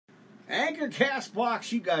Anchor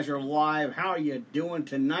Castbox, you guys are live. How are you doing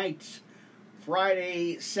tonight?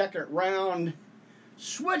 Friday, second round.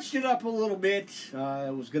 Switched it up a little bit. I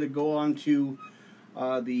was going to go on to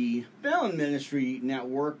the Bellin Ministry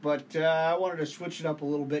Network, but I wanted to switch it up a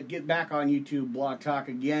little bit, get back on YouTube Blog Talk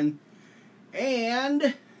again.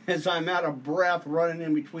 And as I'm out of breath, running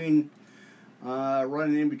in between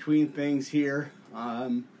things here,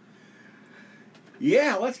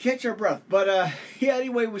 yeah, let's catch our breath. But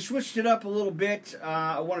anyway, we switched it up a little bit.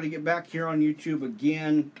 I wanted to get back here on YouTube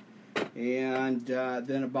again. And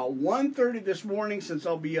then about 1:30 this morning, since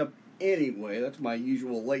I'll be up anyway, that's my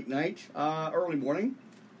usual late night, early morning.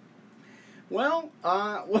 Well,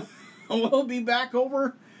 we'll be back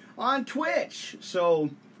over on Twitch.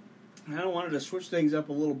 So I wanted to switch things up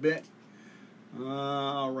a little bit.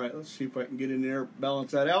 All right, let's see if I can get in there,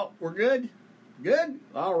 balance that out. We're good? Good?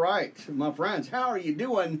 All right, my friends, how are you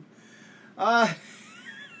doing?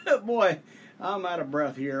 Boy, I'm out of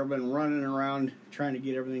breath here. I've been running around trying to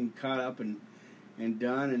get everything caught up and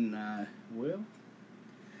done, and, well,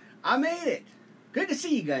 I made it. Good to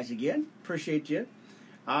see you guys again. Appreciate you.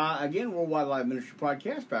 Again, Worldwide Live Ministry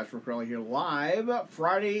Podcast. Pastor Crowley here live.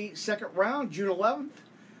 Friday, second round, June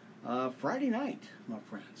 11th. Friday night, my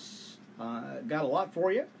friends. Got a lot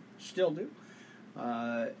for you. Still do.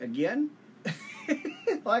 Again,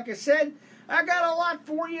 like I said, I got a lot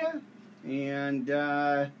for you. And,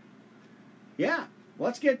 yeah,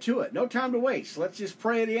 let's get to it. No time to waste. Let's just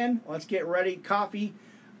pray it in. Let's get ready. Coffee,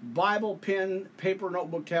 Bible, pen, paper,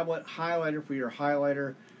 notebook, tablet, highlighter for your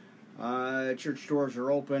highlighter. Church stores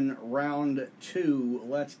are open. Round 2.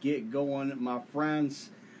 Let's get going, my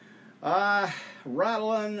friends.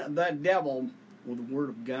 Rattling the devil with the Word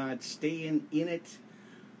of God. Staying in it.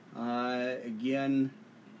 Again,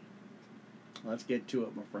 let's get to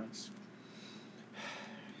it, my friends.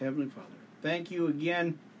 Heavenly Father, thank you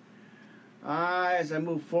again as I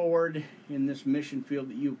move forward in this mission field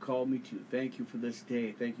that you've called me to. Thank you for this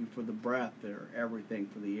day. Thank you for the breath, or everything,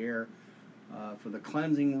 for the air, for the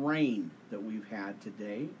cleansing rain that we've had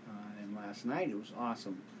today and last night. It was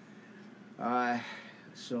awesome.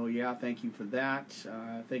 So, yeah, thank you for that.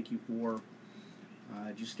 Thank you for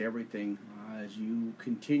just everything as you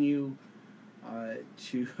continue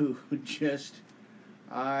to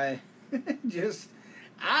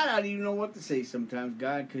I don't even know what to say sometimes,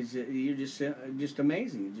 God, because you're just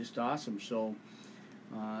amazing, just awesome. So,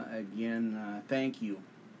 again, thank you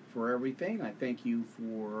for everything. I thank you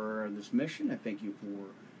for this mission. I thank you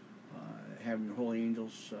for having your holy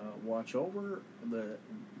angels watch over the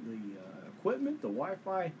equipment, the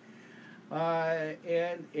Wi-Fi,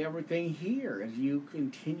 and everything here as you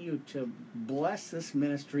continue to bless this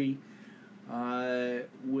ministry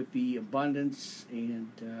with the abundance and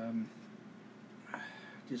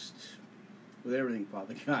just with everything,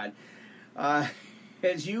 Father God.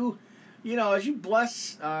 As you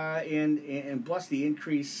bless and bless the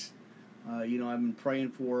increase, I've been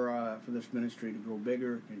praying for this ministry to grow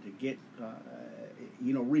bigger and to get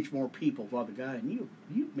reach more people, Father God, and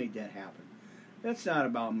you've made that happen. That's not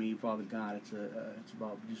about me, Father God. It's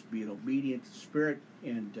about just being obedient to the Spirit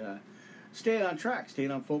and staying on track,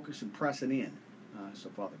 staying on focus, and pressing in. So,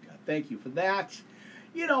 Father God, thank you for that.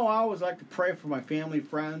 I always like to pray for my family,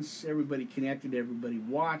 friends, everybody connected, everybody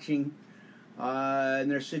watching,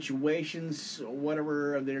 and their situations,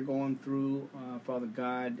 whatever they're going through. Father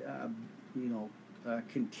God,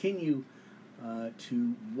 continue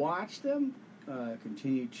to watch them,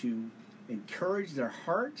 continue to encourage their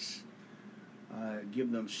hearts,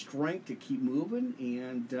 give them strength to keep moving,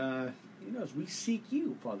 and, as we seek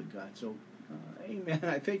you, Father God. So, amen.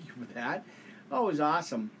 I thank you for that. Always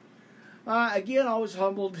awesome. Again, always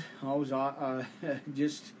humbled, always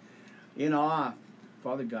just in awe,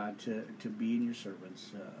 Father God, to be in your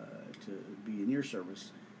servants, to be in your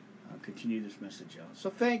service, continue this message out.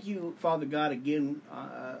 So thank you, Father God, again,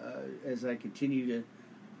 as I continue to,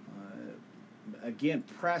 again,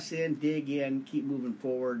 press in, dig in, keep moving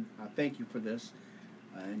forward. Thank you for this.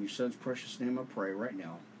 In your Son's precious name I pray right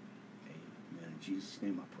now. Amen. In Jesus'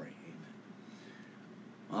 name I pray.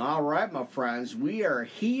 All right, my friends, we are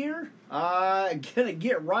here. Going to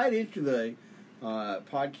get right into the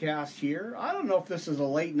podcast here. I don't know if this is a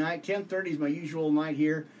late night. 10:30 is my usual night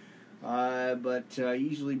here, but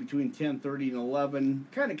usually between 10:30 and 11.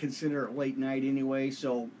 Kind of consider it late night anyway,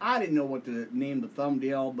 so I didn't know what to name the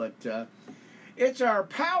thumbnail, but it's our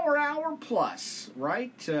Power Hour Plus,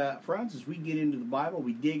 right, friends? As we get into the Bible,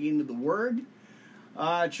 we dig into the Word.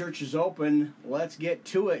 Church is open. Let's get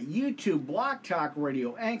to it. YouTube, Blog Talk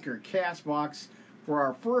Radio, Anchor, Castbox for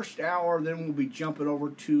our first hour. Then we'll be jumping over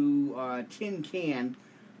to Tin Can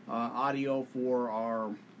audio for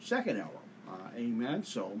our second hour. Amen.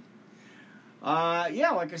 So,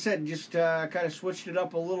 yeah, like I said, just kind of switched it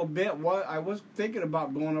up a little bit. What I was thinking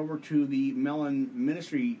about going over to the Mellon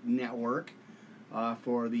Ministry Network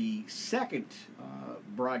for the second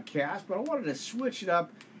broadcast, but I wanted to switch it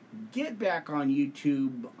up, get back on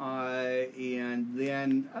YouTube, and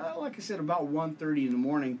then, like I said, about 1:30 in the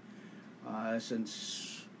morning,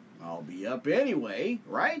 since I'll be up anyway,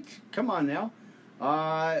 right? Come on now.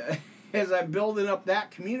 As I'm building up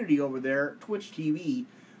that community over there, Twitch TV,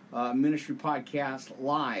 Ministry Podcast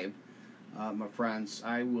Live, my friends,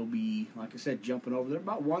 I will be, like I said, jumping over there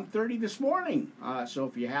about 1:30 this morning. So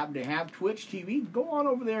if you happen to have Twitch TV, go on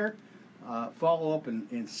over there, follow up,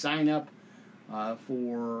 and sign up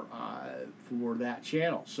for that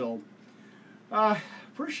channel. So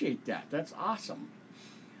appreciate that. That's awesome.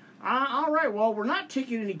 All right. Well, we're not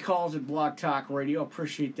taking any calls at Blog Talk Radio.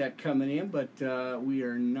 Appreciate that coming in, but we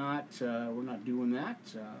are not. We're not doing that.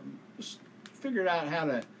 Just figured out how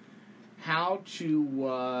to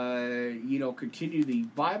continue the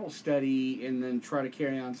Bible study and then try to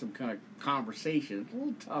carry on some kind of conversation. It's a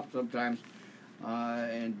little tough sometimes,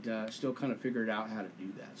 and still kind of figured out how to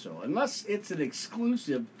do that. So unless it's an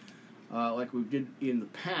exclusive, like we did in the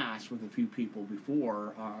past with a few people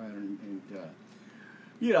before,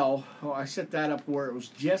 I set that up where it was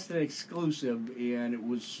just an exclusive and it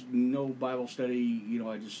was no Bible study. It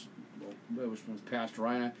was with Pastor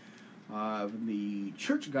Rina, the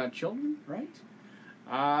Church of God Children, right?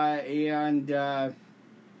 I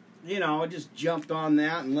just jumped on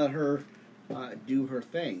that and let her do her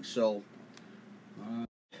thing. So,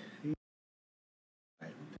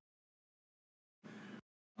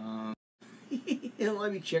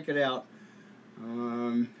 let me check it out.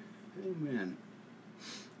 Amen.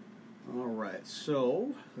 All right,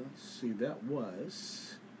 so let's see. That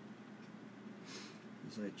was,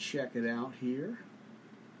 as I check it out here.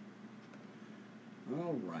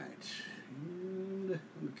 All right, and let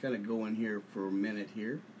me kind of go in here for a minute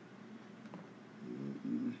here.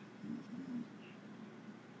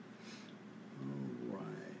 All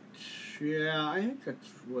right, yeah, I think that's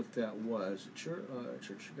what that was. Church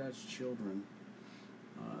of God's Children.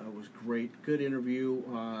 It was great, good interview,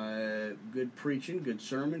 good preaching, good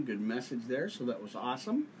sermon, good message there. So that was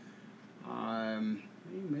awesome.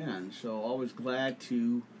 Amen. So always glad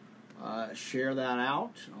to share that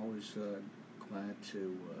out. Always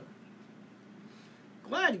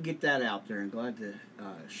glad to get that out there and glad to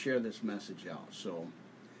share this message out. So,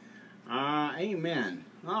 amen.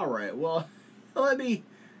 All right. Well, let me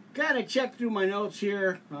kind of check through my notes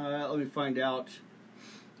here. Let me find out.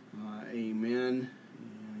 Amen.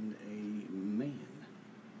 Amen.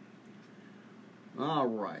 All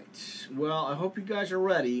right. Well, I hope you guys are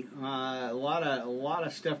ready. A lot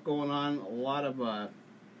of stuff going on. A lot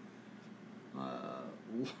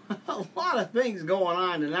of things going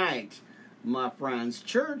on tonight, my friends.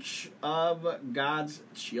 Church of God's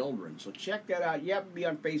Children. So check that out. You have to be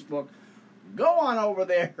on Facebook. Go on over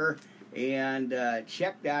there and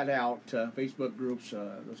check that out. Facebook groups.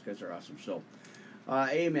 Those guys are awesome. So.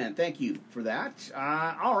 Amen. Thank you for that.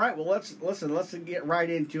 All right. Well, let's get right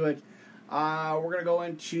into it. We're going to go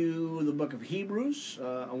into the book of Hebrews.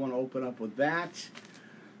 I want to open up with that.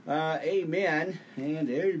 Amen and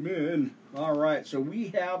amen. All right. So we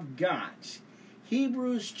have got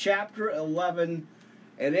Hebrews chapter 11,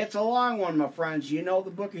 and it's a long one, my friends. You know the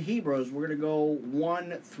book of Hebrews. We're going to go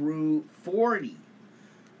 1 through 40.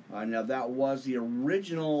 Now, that was the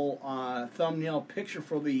original thumbnail picture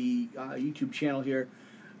for the YouTube channel here.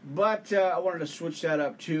 But I wanted to switch that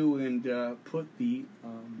up, too, and put the...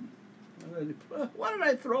 what did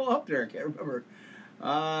I throw up there? I can't remember.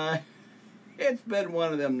 It's been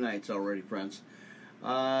one of them nights already, friends.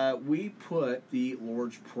 We put the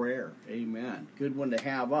Lord's Prayer. Amen. Good one to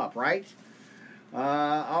have up, right?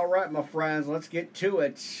 All right, my friends, let's get to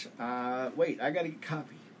it. Wait, I got to get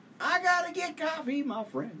coffee. I gotta get coffee, my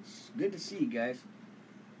friends. Good to see you guys.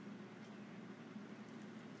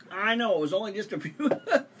 I know, it was only just a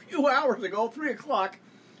few hours ago, 3 o'clock.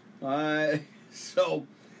 But,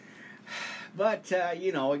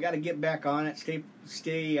 we gotta get back on it.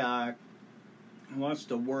 Stay, what's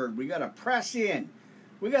the word? We gotta press in.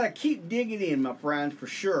 We gotta keep digging in, my friends, for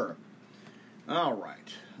sure. All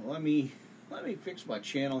right, let me fix my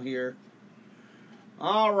channel here.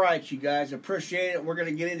 All right, you guys, appreciate it. We're going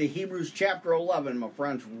to get into Hebrews chapter 11, my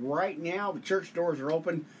friends. Right now, the church doors are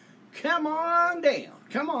open. Come on down.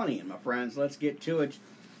 Come on in, my friends. Let's get to it.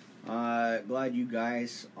 Glad you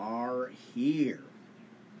guys are here.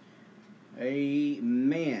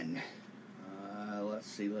 Amen. Let's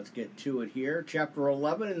see. Let's get to it here. Chapter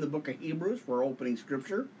 11 in the book of Hebrews. We're opening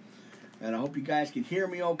scripture. and I hope you guys can hear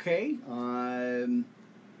me okay. I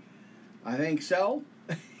think so.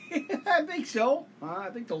 I think so. I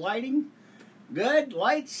think the lighting, good.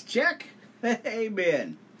 Lights, check.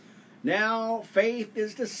 Amen. Now, faith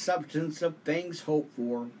is the substance of things hoped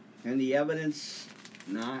for, and the evidence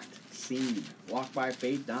not seen. Walk by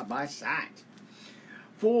faith, not by sight.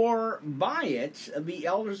 For by it the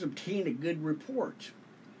elders obtained a good report.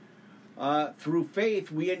 Through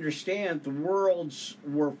faith we understand the worlds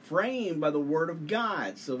were framed by the word of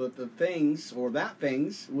God, so that the things, or that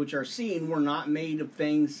things, which are seen were not made of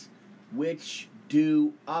things which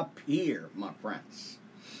do appear, my friends.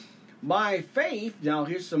 By faith, now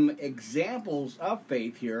here's some examples of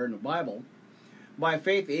faith here in the Bible. By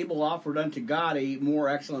faith Abel offered unto God a more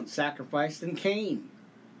excellent sacrifice than Cain,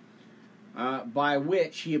 by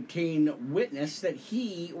which he obtained witness that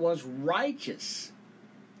he was righteous,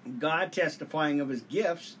 God testifying of his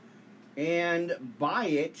gifts, and by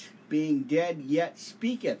it, being dead, yet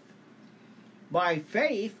speaketh. By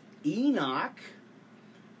faith Enoch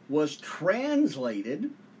was translated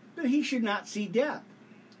that he should not see death,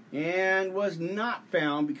 and was not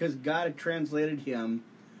found, because God had translated him.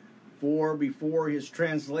 For before his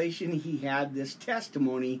translation he had this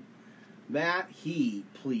testimony, that he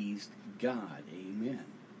pleased God. Amen.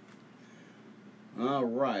 All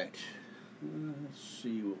right. Let's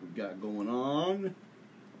see what we got going on.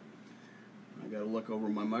 I got to look over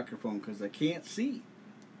my microphone because I can't see.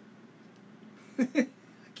 I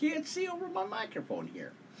can't see over my microphone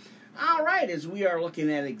here. All right, as we are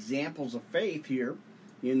looking at examples of faith here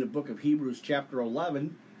in the book of Hebrews chapter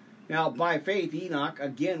 11. Now, by faith Enoch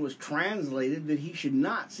again was translated that he should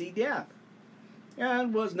not see death,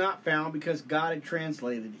 and was not found, because God had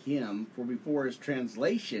translated him. For before his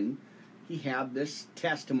translation he had this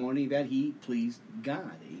testimony, that he pleased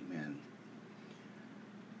God. Amen.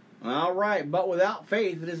 All right, but without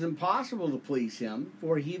faith it is impossible to please him.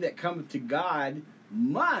 For he that cometh to God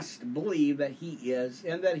must believe that he is,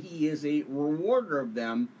 and that he is a rewarder of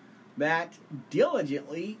them that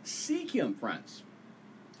diligently seek him, friends.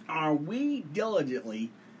 Are we diligently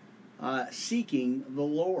seeking the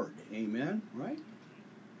Lord? Amen. Right?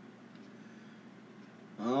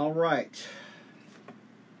 All right.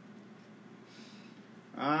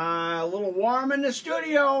 A little warm in the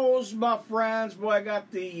studios, my friends. Boy, I got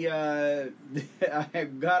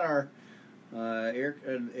I've got our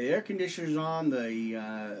air conditioners on.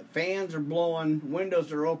 The fans are blowing.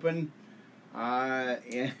 Windows are open.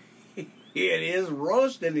 And it is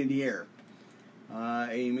roasting in here.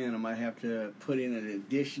 Amen. I might have to put in an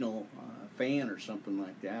additional fan or something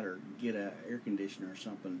like that, or get an air conditioner or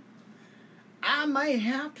something. I might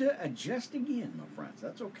have to adjust again, my friends.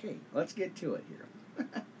 That's okay. Let's get to it here.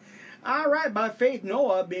 All right. By faith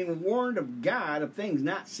Noah, being warned of God of things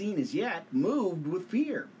not seen as yet, moved with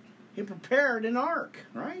fear, he prepared an ark,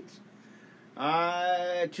 right?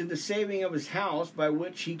 To the saving of his house, by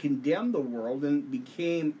which he condemned the world, and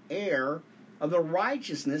became heir of the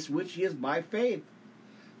righteousness which is by faith.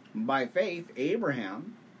 By faith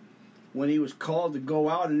Abraham, when he was called to go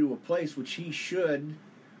out into a place which he should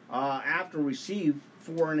after receive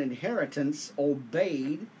for an inheritance,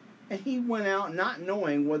 obeyed, and he went out not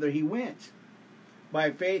knowing whither he went.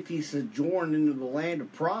 By faith he sojourned into the land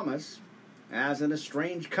of promise, as in a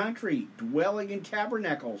strange country, dwelling in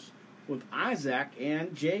tabernacles with Isaac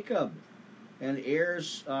and Jacob, and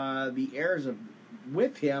heirs, the heirs of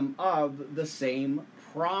with him of the same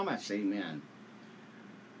promise. Amen.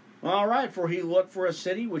 All right, for he looked for a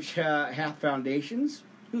city which hath foundations,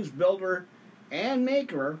 whose builder and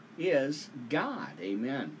maker is God.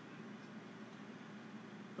 Amen.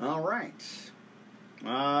 All right.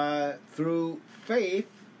 Through faith,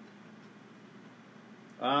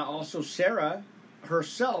 also Sarah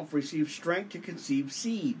herself received strength to conceive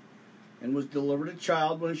seed, and was delivered a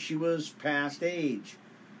child when she was past age,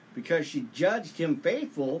 because she judged him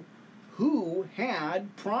faithful who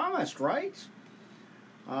had promised. Right?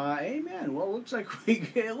 Amen. Well, it looks like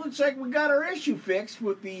we got our issue fixed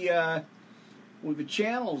with the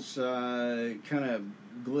channels kind of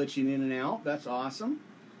glitching in and out. That's awesome.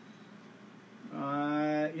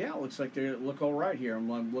 Yeah, it looks like they look all right here.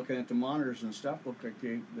 I'm looking at the monitors and stuff. Look like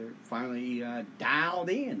they're finally dialed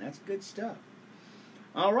in. That's good stuff.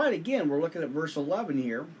 All right, again, we're looking at verse 11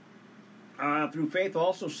 here. Through faith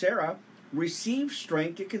also Sarah received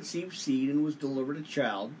strength to conceive seed, and was delivered a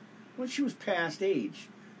child when she was past age,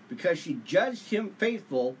 because she judged him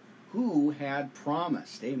faithful who had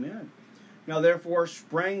promised. Amen. Now therefore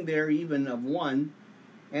sprang there even of one,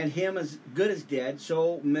 and him as good as dead,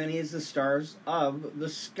 so many as the stars of the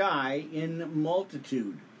sky in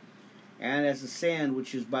multitude, and as the sand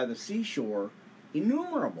which is by the seashore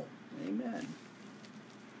innumerable. Amen.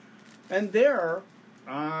 And there,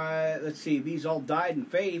 let's see, these all died in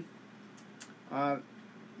faith,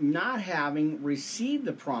 not having received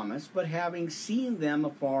the promise, but having seen them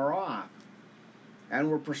afar off, and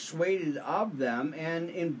were persuaded of them, and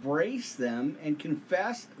embraced them, and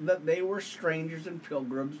confessed that they were strangers and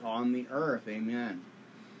pilgrims on the earth. Amen.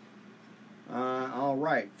 All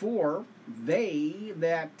right. For they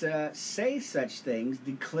that say such things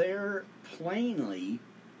declare plainly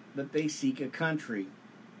that they seek a country.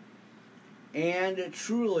 And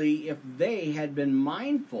truly, if they had been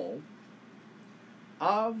mindful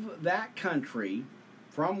of that country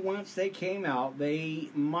from whence they came out, they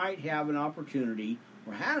might have an opportunity,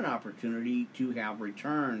 or had an opportunity, to have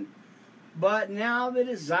returned. But now they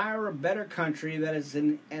desire a better country that is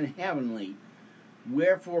in heavenly.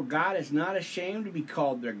 Wherefore God is not ashamed to be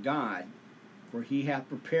called their God, for he hath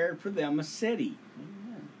prepared for them a city.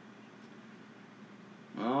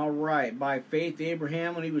 Amen. All right. By faith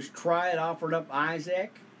Abraham, when he was tried, offered up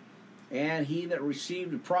Isaac, and he that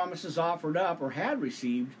received the promises offered up, or had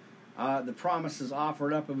received the promises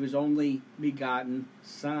offered up of his only begotten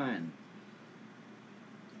Son,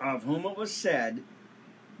 of whom it was said,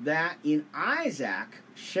 that in Isaac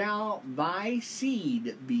shall thy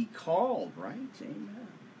seed be called. Right? Amen.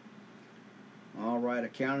 All right.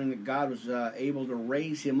 Accounting that God was able to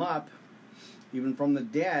raise him up, even from the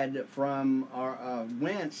dead, from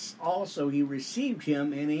whence also he received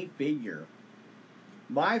him in a figure.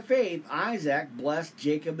 By faith Isaac blessed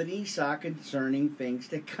Jacob and Esau concerning things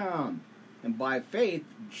to come. And by faith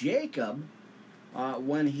Jacob,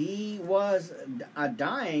 when he was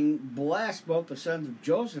dying, blessed both the sons of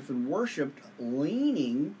Joseph, and worshipped,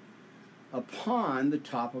 leaning upon the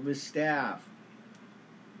top of his staff.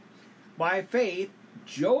 By faith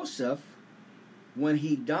Joseph, when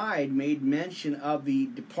he died, made mention of the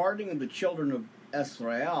departing of the children of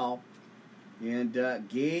Israel, and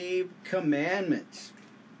gave commandments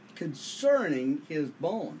concerning his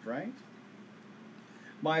bones. Right?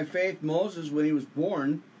 By faith Moses, when he was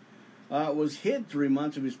born, was hid 3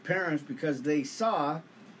 months of his parents, because they saw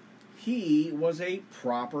he was a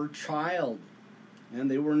proper child,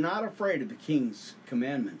 and they were not afraid of the king's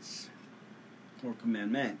commandments, or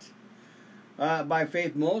commandment. By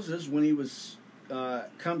faith Moses, when he was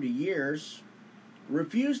come to years,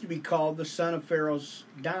 refused to be called the son of Pharaoh's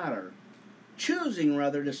daughter, choosing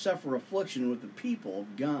rather to suffer affliction with the people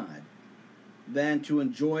of God than to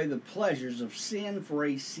enjoy the pleasures of sin for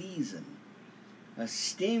a season,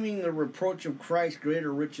 esteeming the reproach of Christ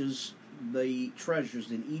greater riches the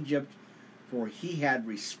treasures in Egypt, for he had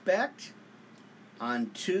respect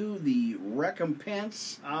unto the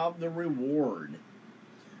recompense of the reward.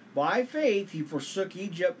 By faith he forsook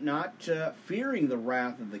Egypt, not fearing the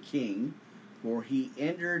wrath of the king, for he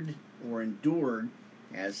endured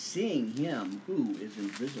as seeing him who is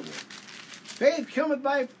invisible. Faith cometh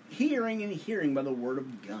by hearing, and hearing by the word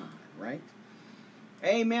of God. Right?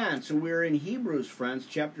 Amen. So we're in Hebrews, friends,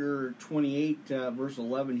 chapter 28, verse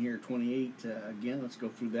 11 here, 28 again. Let's go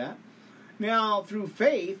through that. Now, through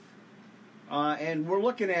faith, and we're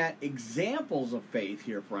looking at examples of faith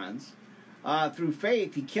here, friends. Through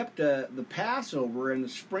faith, he kept the Passover and the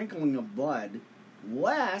sprinkling of blood,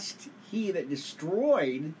 lest he that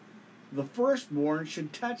destroyed the firstborn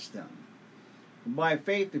should touch them. By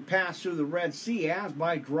faith, they passed through the Red Sea as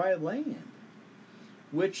by dry land,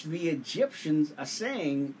 which the Egyptians,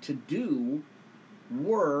 assaying to do,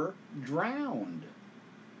 were drowned.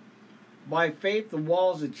 By faith, the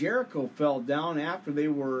walls of Jericho fell down after they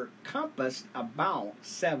were compassed about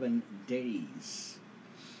 7 days.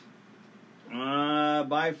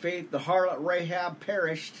 By faith, the harlot Rahab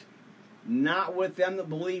perished, not with them that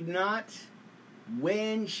believed not,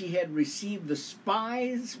 when she had received the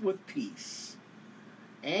spies with peace.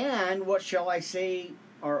 And what shall I say,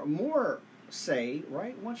 or more say,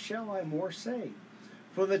 right? What shall I more say?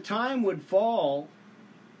 For the time would fail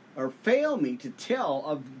me to tell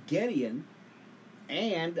of Gideon,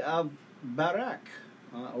 and of Barak,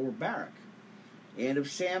 and of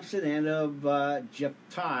Samson, and of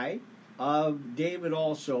Jephthah, of David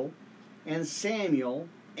also, and Samuel,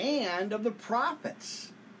 and of the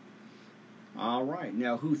prophets. All right,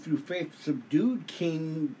 now who through faith subdued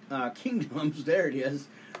kingdoms, there it is,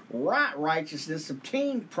 wrought righteousness,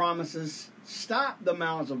 obtained promises, stopped the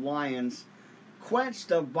mouths of lions, quenched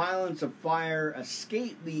the violence of fire,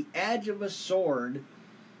 escaped the edge of a sword,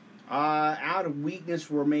 out of weakness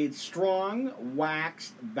were made strong,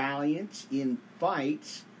 waxed valiant in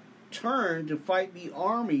fights, turned to fight the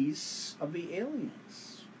armies of the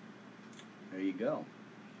aliens. There you go.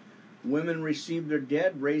 Women received their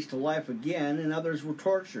dead raised to life again, and others were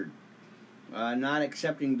tortured. not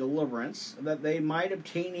accepting deliverance, that they might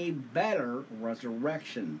obtain a better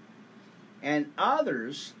resurrection. And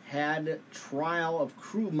others had trial of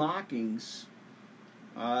cruel mockings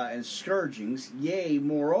and scourgings, yea,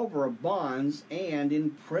 moreover, of bonds and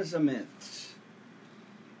imprisonment.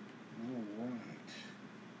 All right.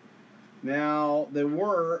 Now they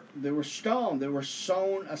were stoned, they were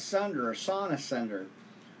sawn asunder,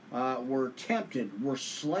 were tempted, were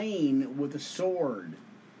slain with a sword.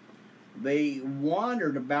 They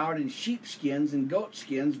wandered about in sheepskins and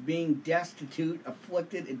goatskins, being destitute,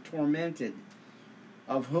 afflicted, and tormented,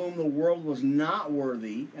 of whom the world was not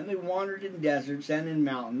worthy. And they wandered in deserts and in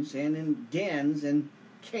mountains and in dens and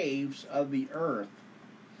caves of the earth.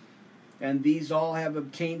 And these all have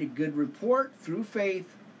obtained a good report through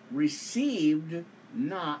faith, received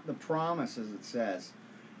not the promise, as it says.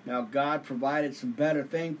 Now God provided some better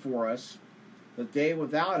thing for us, that they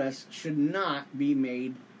without us should not be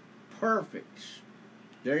made perfect.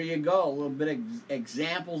 There you go. A little bit of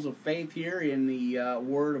examples of faith here in the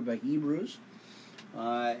word of the Hebrews.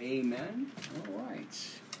 Amen. All right.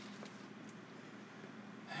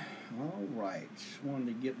 All right. Wanted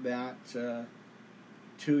to get that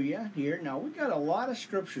to you here. Now, we got a lot of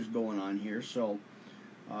scriptures going on here, so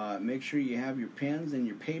make sure you have your pens and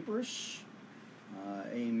your papers.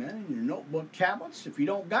 Amen. And your notebook tablets. If you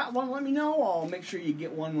don't got one, let me know. I'll make sure you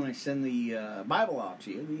get one when I send the Bible out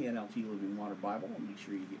to you, the NLT Living Water Bible. I'll make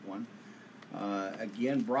sure you get one.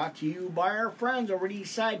 Again, brought to you by our friends over at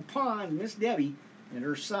Eastside Pond, Miss Debbie and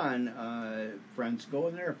her son. Friends, go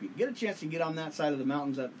in there. If you get a chance to get on that side of the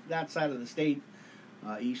mountains, that side of the state,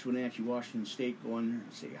 East Wenatchee, Washington State, go in there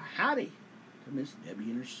and say howdy to Miss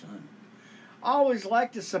Debbie and her son. Always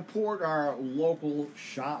like to support our local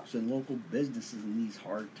shops and local businesses in these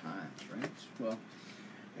hard times, right? Well,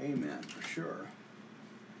 amen, for sure.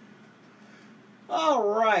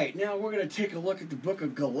 All right, now we're going to take a look at the book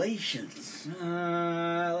of Galatians.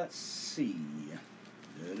 Let's see.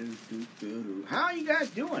 How are you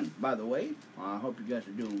guys doing, by the way? I hope you guys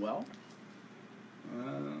are doing well.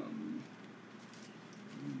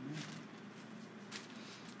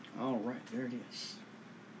 All right, there it is.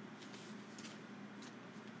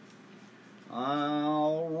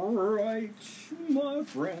 All right, my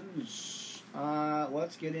friends.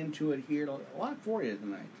 Let's get into it here. A lot for you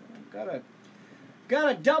tonight. Got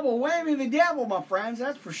a double whammy the devil, my friends.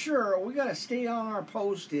 That's for sure. We got to stay on our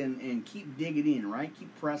post and keep digging in, right?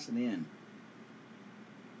 Keep pressing in.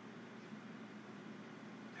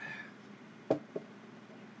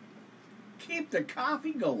 Keep the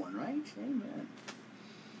coffee going, right? Amen.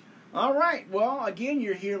 All right, well, again,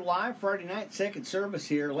 you're here live Friday night, second service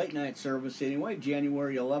here, late night service anyway,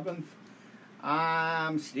 January 11th.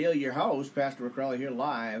 I'm still your host, Pastor Rick Crowley, here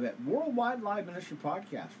live at Worldwide Live Ministry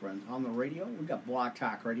Podcast, friends, on the radio. We got Blog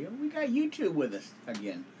Talk Radio. We got YouTube with us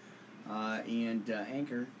again. And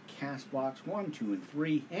Anchor, Castbox 1, 2, and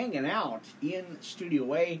 3, hanging out in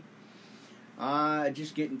Studio A.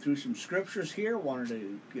 Just getting through some scriptures here. Wanted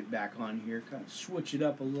to get back on here, kind of switch it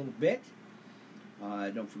up a little bit.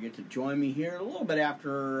 Don't forget to join me here a little bit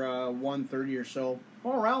after 1:30 or so,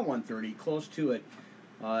 or around 1:30, close to it.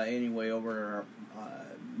 Anyway, over our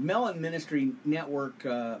Mellon Ministry Network,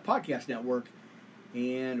 Podcast Network,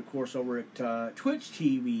 and of course over at Twitch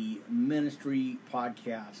TV Ministry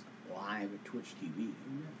Podcast Live at Twitch TV.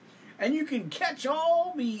 And you can catch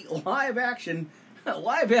all the live action,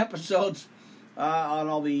 live episodes on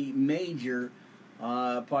all the major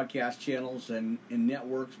podcast channels and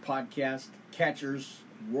networks, podcast catchers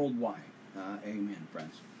worldwide. Amen,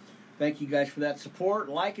 friends. Thank you guys for that support.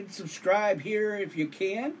 Like and subscribe here if you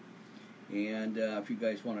can. And if you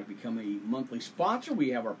guys want to become a monthly sponsor, we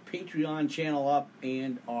have our Patreon channel up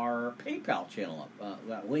and our PayPal channel up.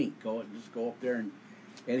 That link, just go up there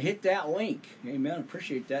and hit that link. Amen.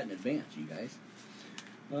 Appreciate that in advance, you guys.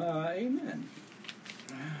 Amen.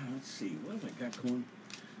 Let's see. What have I got going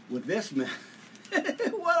with this mess? What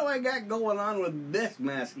do I got going on with this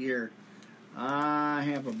mess here? I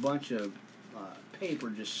have a bunch of paper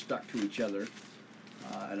just stuck to each other,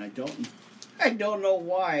 and I don't know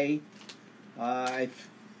why. I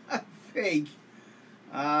think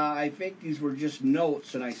these were just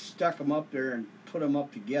notes, and I stuck them up there and put them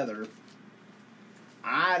up together.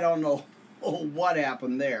 I don't know what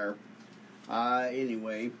happened there.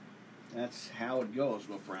 Anyway, that's how it goes,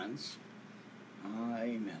 my friends.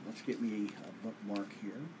 Amen. Let's get me a bookmark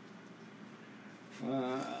here.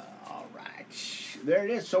 All right. There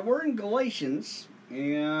it is. So we're in Galatians,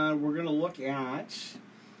 and we're going to look at,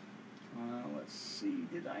 let's see,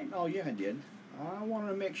 did I? Oh, yeah, I did. I wanted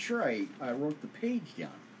to make sure I wrote the page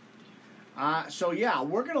down. So, yeah,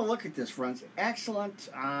 we're going to look at this, friends. Excellent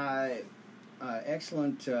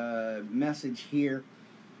excellent message here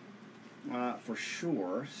for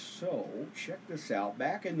sure. So check this out.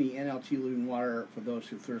 Back in the NLT Living Water for Those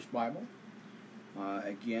Who Thirst Bible.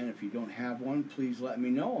 Again, if you don't have one, please let me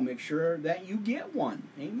know. I'll make sure that you get one.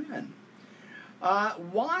 Amen.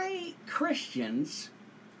 Why Christians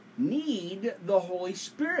need the Holy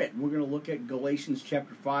Spirit. We're going to look at Galatians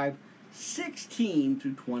chapter 5, 16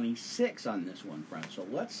 through 26 on this one, friends. So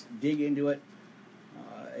let's dig into it.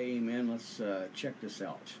 Amen. Let's check this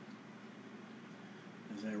out.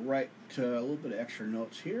 As I write a little bit of extra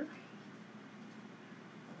notes here.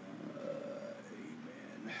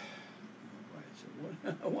 Amen. All right. So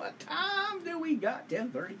what time do we got?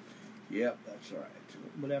 10:30. Yep, that's all right. It's a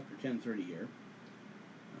little bit after 10:30 here.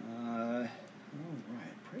 All right.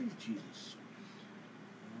 Praise Jesus.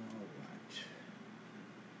 All right.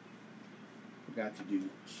 Forgot to do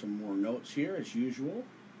some more notes here as usual.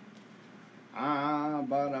 And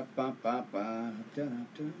get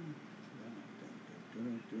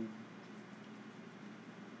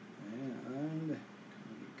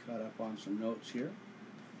caught up on some notes here.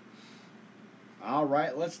 All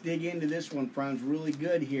right, let's dig into this one, friends. Really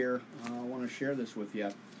good here. I want to share this with you.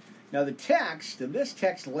 Now, this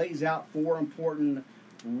text lays out 4 important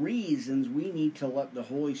reasons we need to let the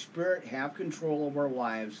Holy Spirit have control of our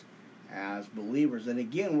lives as believers. And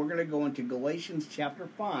again, we're going to go into Galatians chapter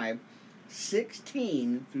 5,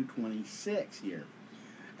 16 through 26 here.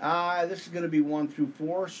 This is going to be 1 through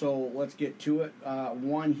 4, so let's get to it.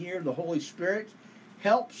 1 here, the Holy Spirit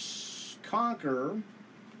helps conquer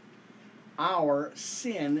our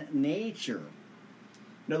sin nature.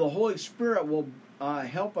 Now, the Holy Spirit will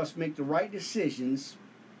help us make the right decisions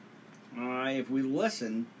if we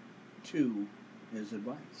listen to His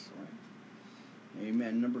advice. Right?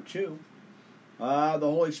 Amen. Number 2, the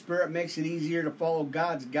Holy Spirit makes it easier to follow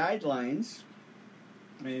God's guidelines.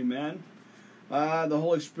 Amen. The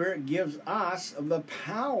Holy Spirit gives us the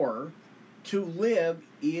power to live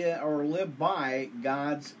by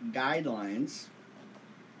God's guidelines.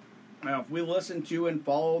 Now, if we listen to and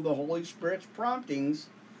follow the Holy Spirit's promptings,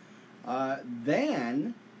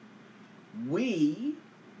 then we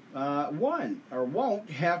won't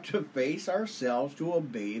have to face ourselves to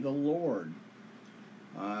obey the Lord.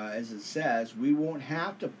 As it says, we won't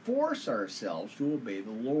have to force ourselves to obey the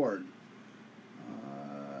Lord.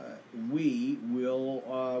 We will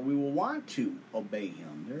want to obey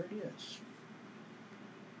Him. There it is.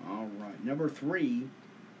 All right. Number 3,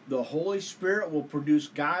 the Holy Spirit will produce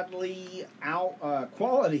godly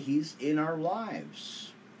qualities in our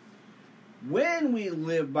lives. When we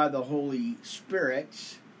live by the Holy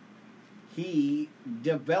Spirit, He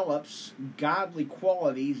develops godly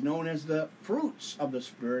qualities known as the fruits of the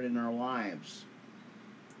Spirit in our lives.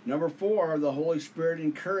 Number 4, the Holy Spirit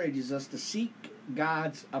encourages us to seek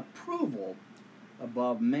God's approval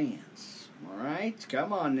above man's. All right?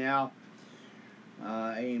 Come on now.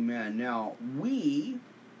 Amen. Now, we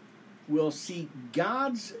will seek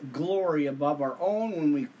God's glory above our own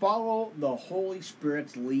when we follow the Holy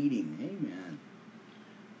Spirit's leading. Amen.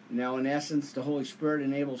 Now, in essence, the Holy Spirit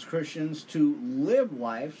enables Christians to live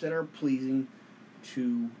lives that are pleasing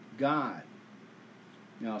to God.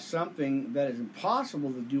 Now, something that is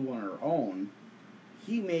impossible to do on our own,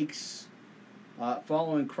 He makes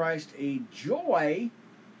following Christ a joy,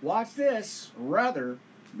 watch this, rather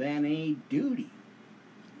than a duty.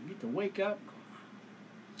 You get to wake up,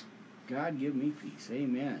 God give me peace.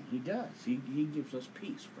 Amen. He does. He gives us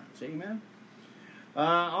peace, friends. Amen.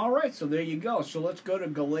 All right, so there you go. So let's go to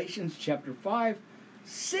Galatians chapter 5,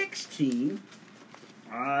 16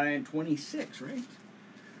 and 26, right?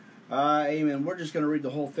 Amen. We're just going to read the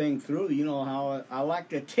whole thing through. You know how I like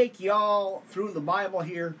to take y'all through the Bible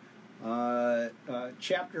here,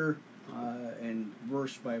 chapter and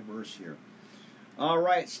verse by verse here. All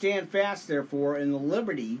right, stand fast, therefore, in the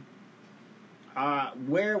liberty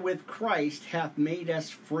wherewith Christ hath made us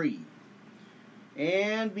free.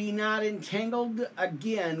 And be not entangled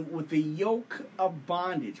again with the yoke of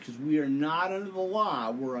bondage, because we are not under the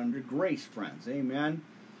law, we're under grace, friends. Amen.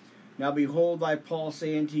 Now behold, I, Paul,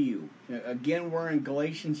 say unto you. Again, we're in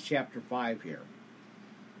Galatians chapter 5 here.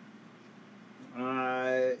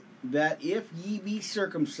 That if ye be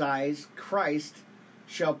circumcised, Christ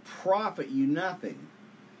shall profit you nothing.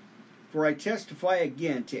 For I testify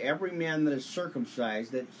again to every man that is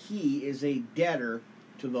circumcised that he is a debtor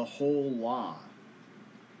to the whole law.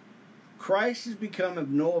 Christ is become of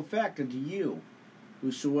no effect unto you.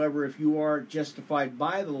 Whosoever, if you are justified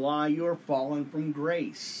by the law, you are fallen from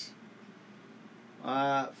grace.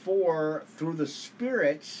 For through the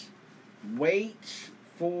Spirit wait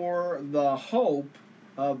for the hope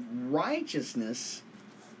of righteousness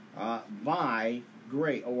by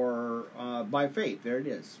grace, or by faith. There it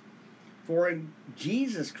is. For in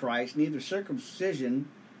Jesus Christ neither circumcision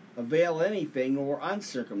avail anything, nor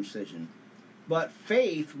uncircumcision, but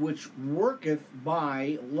faith which worketh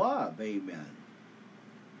by love. Amen.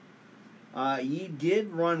 Ye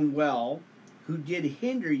did run well, who did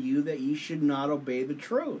hinder you that ye should not obey the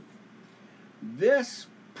truth. This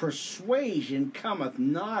persuasion cometh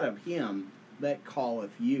not of him that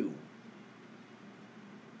calleth you.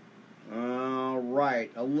 All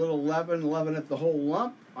right, a little leaven leaveneth the whole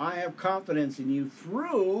lump. I have confidence in you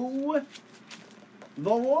through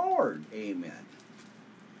the Lord. Amen.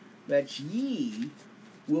 That ye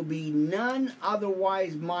will be none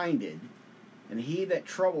otherwise minded, and he that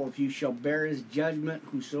troubleth you shall bear his judgment,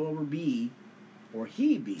 whosoever be, or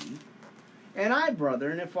he be. And I,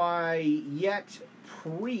 brethren, if I yet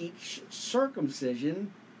preach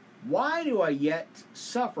circumcision, why do I yet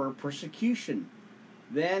suffer persecution?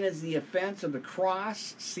 Then is the offense of the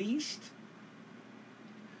cross ceased?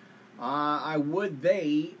 I would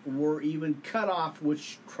they were even cut off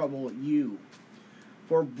which trouble you.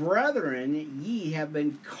 For brethren, ye have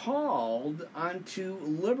been called unto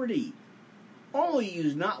liberty. Only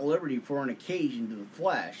use not liberty for an occasion to the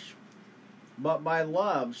flesh, but by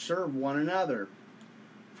love serve one another.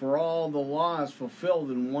 For all the law is fulfilled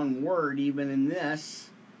in one word, even in this,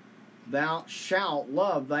 thou shalt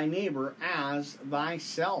love thy neighbor as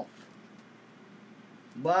thyself.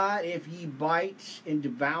 But if ye bite and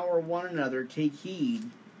devour one another, take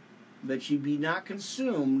heed that ye be not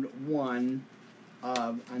consumed one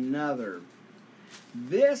of another.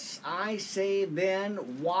 This I say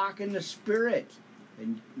then, walk in the Spirit,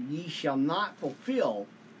 and ye shall not fulfill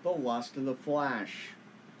the lust of the flesh.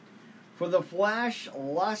 For the flesh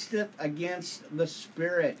lusteth against the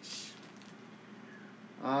Spirit,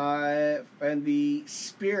 and the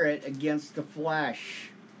Spirit against the flesh.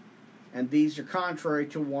 And these are contrary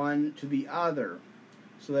to one to the other,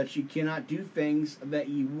 so that you cannot do things that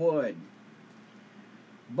ye would.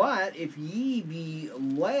 But if ye be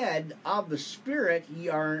led of the Spirit, ye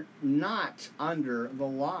are not under the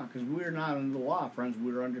law. Because we are not under the law, friends.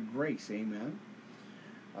 We are under grace. Amen.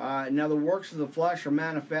 Now the works of the flesh are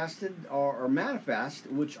manifest,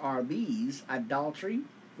 which are these: adultery,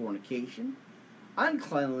 fornication,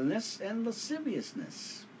 uncleanliness, and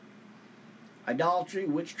lasciviousness. Idolatry,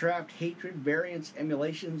 witchcraft, hatred, variance,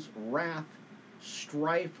 emulations, wrath,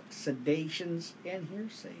 strife, seditions, and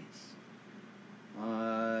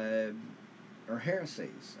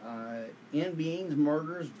heresies, envyings,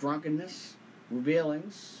 murders, drunkenness,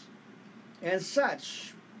 revilings, and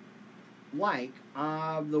such like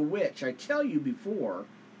of the which I tell you before,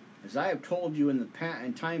 as I have told you in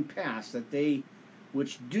time past, that they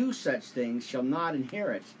which do such things shall not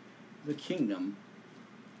inherit the kingdom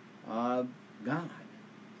of God.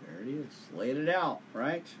 There it is. Laid it out,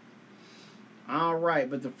 right? All right,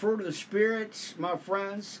 but the fruit of the Spirit, my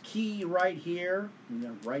friends, key right here. I'm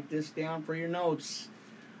going to write this down for your notes.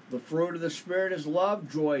 The fruit of the Spirit is love,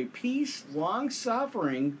 joy, peace,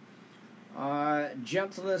 long-suffering,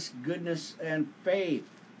 gentleness, goodness, and faith,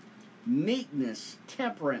 meekness,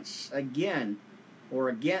 temperance. Again, or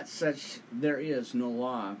against such there is no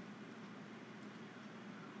law.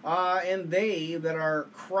 And they that are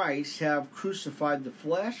Christ have crucified the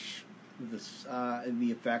flesh,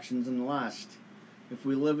 the affections and lust. If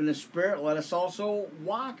we live in the Spirit, let us also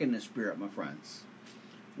walk in the Spirit, my friends.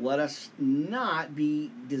 Let us not be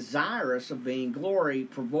desirous of vainglory,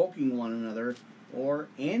 provoking one another, or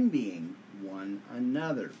envying one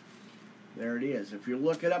another. There it is. If you're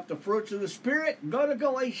looking up the fruits of the Spirit, go to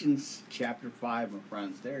Galatians chapter 5, my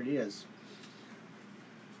friends. There it is.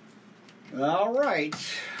 All right.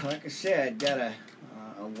 Like I said, got a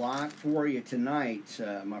lot for you tonight,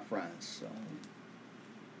 my friends. So,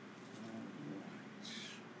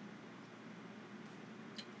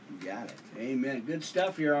 you got it. Amen. Good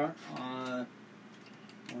stuff here. Wanted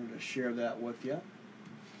to share that with you.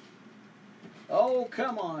 Oh,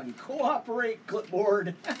 come on. Cooperate,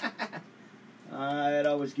 clipboard. It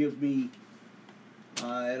always gives me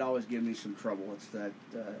some trouble. It's that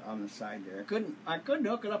on the side there. I couldn't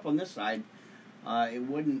hook it up on this side.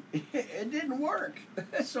 It didn't work.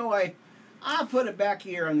 So I put it back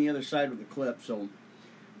here on the other side with the clip. So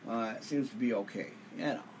it seems to be okay. You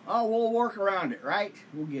know. Oh, we'll work around it, right?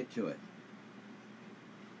 We'll get to it.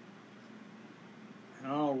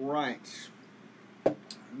 All right.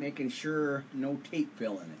 Making sure no tape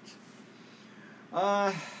fell in it.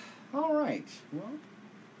 All right. Well,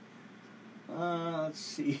 let's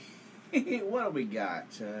see. What do we got?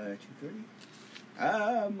 2:30.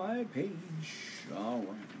 My page. All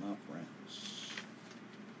right, my friends.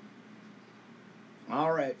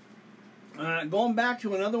 All right. Going back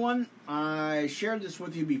to another one, I shared this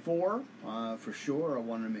with you before, for sure. I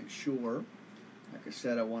wanted to make sure. Like I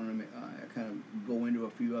said, I wanted to kind of go into a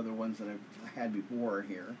few other ones that I've had before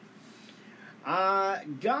here.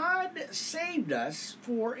 God saved us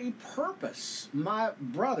for a purpose, my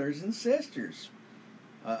brothers and sisters.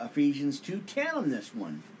 Ephesians 2:10 on this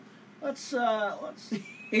one. Let's see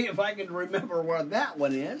if I can remember where that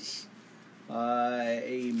one is.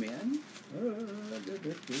 Amen.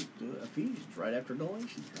 Ephesians, right after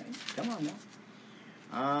Galatians, right? Come on now.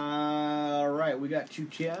 All right, we got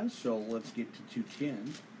 2:10, so let's get to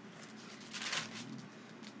 2:10.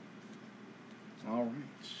 All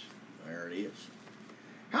right, there it is.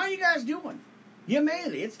 How you guys doing? You made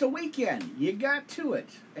it. It's the weekend. You got to it.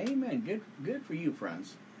 Amen. Good for you,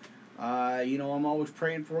 friends. I'm always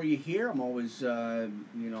praying for you here. I'm always,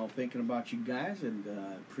 thinking about you guys, and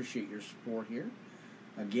appreciate your support here.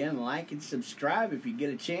 Again, like and subscribe if you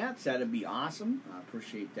get a chance. That'd be awesome. I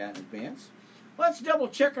appreciate that in advance. Let's double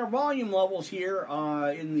check our volume levels here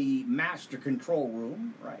in the master control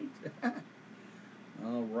room, right?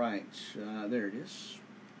 All right, there it is.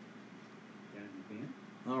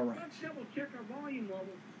 All right. Let's double check our volume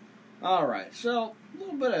levels. All right, so a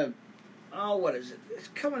little bit of, what is it? It's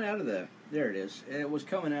coming out of the, there it is. It was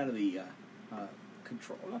coming out of the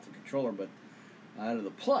control, not the controller, but out of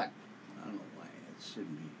the plug. I don't know why it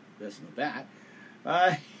shouldn't be messing with that.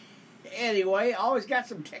 Anyway, always got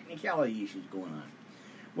some technicality issues going on.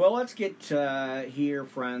 Well, let's get here,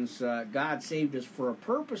 friends. God saved us for a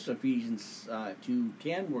purpose, Ephesians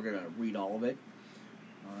 2:10. We're going to read all of it.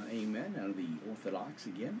 Amen. Out of the Orthodox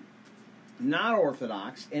again. Not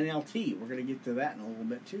Orthodox, NLT. We're going to get to that in a little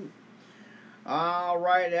bit too. All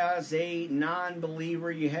right, as a non-believer,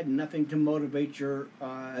 you had nothing to motivate you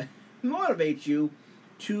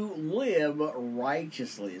to live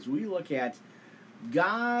righteously. As we look at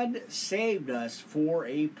God saved us for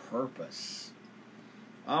a purpose.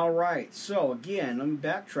 All right, so again, let me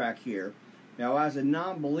backtrack here. Now, as a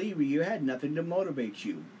non-believer, you had nothing to motivate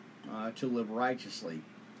you to live righteously.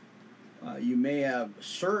 You may have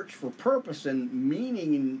searched for purpose and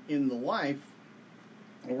meaning in the life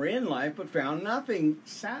or in life, but found nothing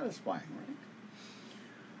satisfying,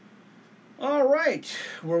 right? All right,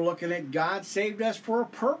 we're looking at God saved us for a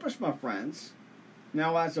purpose, my friends.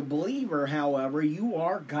 Now, as a believer, however, you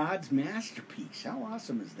are God's masterpiece. How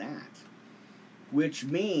awesome is that? Which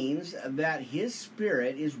means that His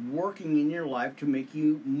Spirit is working in your life to make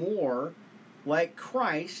you more like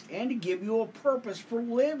Christ and to give you a purpose for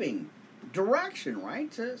living. Direction,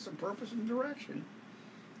 right? Some purpose and direction.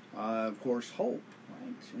 Of course, hope,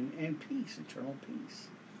 right? And peace, eternal peace.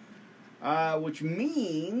 Which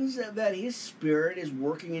means that His Spirit is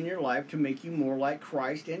working in your life to make you more like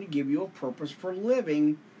Christ and to give you a purpose for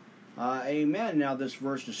living. Amen. Now, this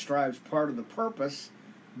verse describes part of the purpose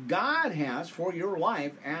God has for your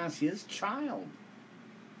life as His child.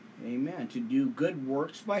 Amen. To do good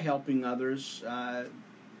works by helping others, as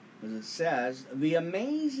it says, the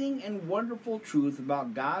amazing and wonderful truth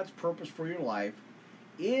about God's purpose for your life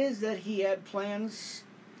is that He had plans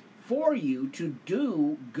for you to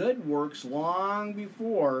do good works long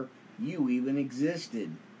before you even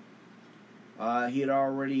existed. He had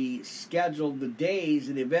already scheduled the days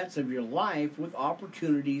and events of your life with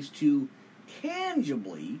opportunities to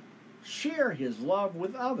tangibly share His love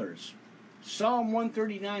with others. Psalm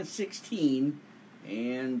 139:16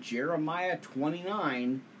 and Jeremiah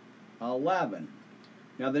 29:11.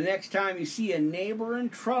 Now, the next time you see a neighbor in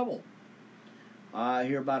trouble,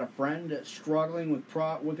 hear about a friend struggling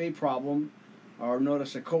with a problem, or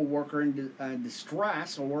notice a co-worker in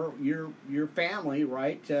distress, or your family,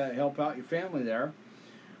 right? Help out your family there,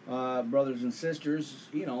 brothers and sisters,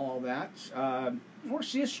 all that. Or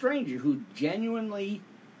see a stranger who genuinely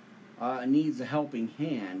needs a helping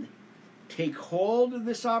hand. Take hold of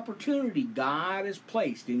this opportunity God has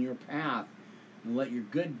placed in your path and let your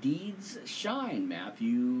good deeds shine.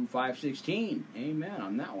 Matthew 5:16. Amen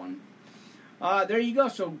on that one. There you go.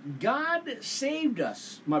 So God saved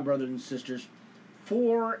us, my brothers and sisters,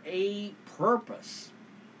 for a purpose.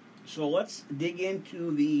 So let's dig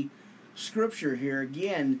into the scripture here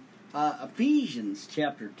again. Ephesians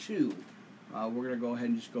chapter 2. We're going to go ahead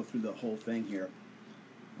and just go through the whole thing here.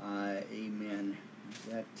 Amen.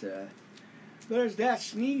 There's that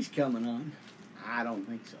sneeze coming on. I don't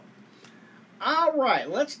think so. All right,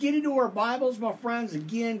 let's get into our Bibles, my friends.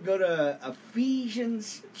 Again, go to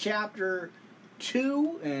Ephesians chapter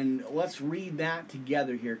 2, and let's read that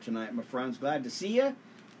together here tonight, my friends. Glad to see you.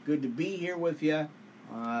 Good to be here with you.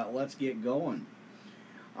 Let's get going.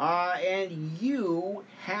 And you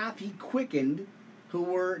hath He quickened, who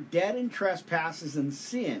were dead in trespasses and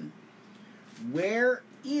sin,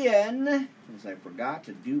 wherein, as I forgot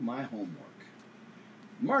to do my homework,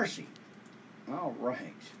 mercy. All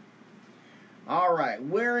right. All right.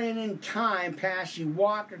 Wherein in time past ye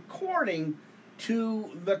walked according to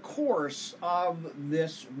the course of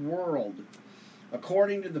this world,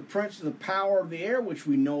 according to the prince of the power of the air, which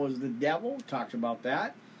we know is the devil. Talked about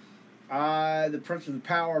that. The prince of the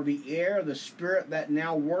power of the air, the spirit that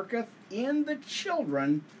now worketh in the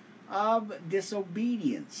children of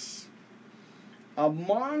disobedience,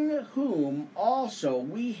 among whom also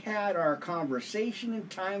we had our conversation in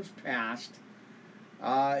times past,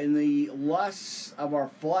 in the lusts of our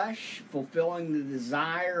flesh, fulfilling the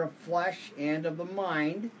desire of flesh and of the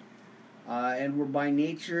mind, and were by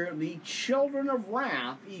nature the children of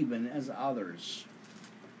wrath, even as others.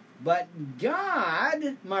 But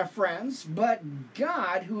God, my friends, but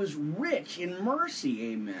God, who is rich in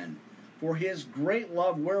mercy, amen, for his great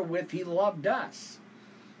love wherewith he loved us,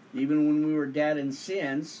 even when we were dead in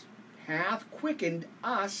sins, hath quickened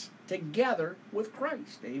us together with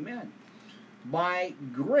Christ, amen. By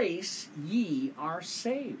grace ye are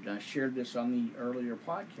saved. I shared this on the earlier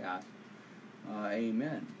podcast,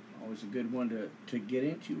 amen. Always a good one to get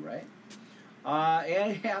into, right?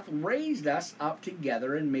 And hath raised us up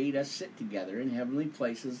together and made us sit together in heavenly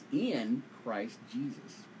places in Christ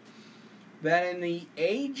Jesus, that in the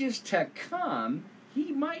ages to come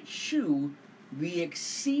he might shew the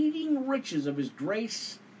exceeding riches of his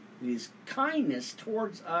grace and his kindness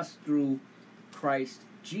towards us through Christ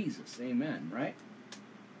Jesus. Amen, right?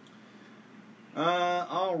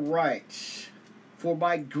 All right. For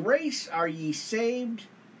by grace are ye saved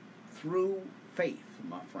through faith,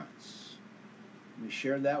 my friends. Let me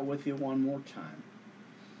share that with you one more time.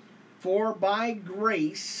 For by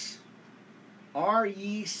grace are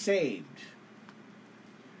ye saved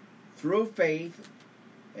through faith,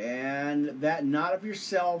 and that not of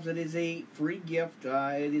yourselves. It is a free gift.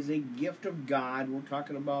 It is a gift of God. We're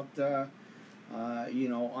talking about,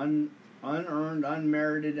 unearned,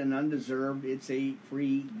 unmerited, and undeserved. It's a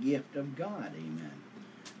free gift of God. Amen.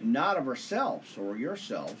 Not of ourselves or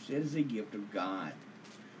yourselves. It is a gift of God.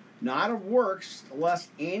 Not of works, lest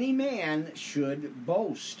any man should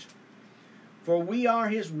boast. For we are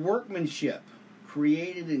his workmanship,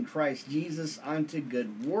 created in Christ Jesus unto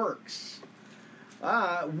good works,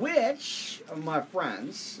 which, my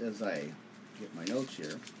friends, as I get my notes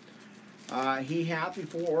here, he hath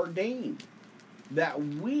before ordained that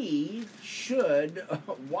we should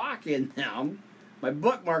walk in them. My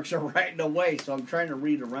bookmarks are right in the way, so I'm trying to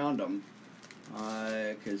read around them,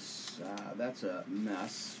 because that's a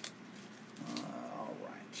mess. All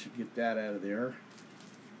right, get that out of there.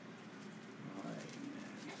 All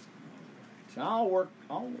right. I'll work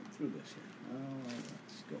through this here.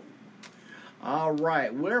 Let's go. All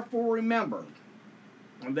right. Wherefore remember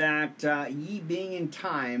that ye being in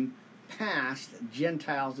time past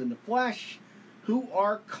Gentiles in the flesh, who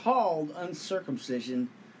are called uncircumcision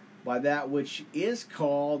by that which is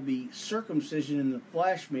called the circumcision in the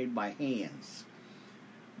flesh made by hands,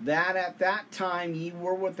 that at that time ye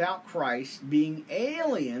were without Christ, being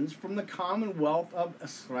aliens from the commonwealth of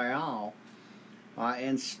Israel,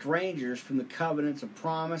 and strangers from the covenants of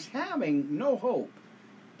promise, having no hope,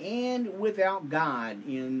 and without God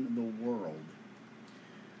in the world.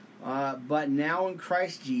 But now in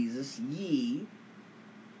Christ Jesus, ye,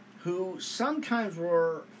 who sometimes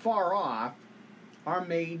were far off, are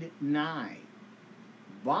made nigh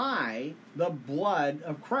by the blood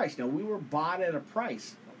of Christ. Now, we were bought at a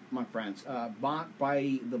price, my friends, bought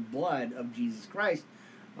by the blood of Jesus Christ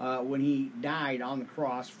when he died on the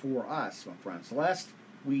cross for us, my friends, lest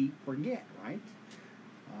we forget, right?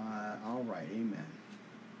 All right, amen.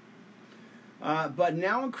 But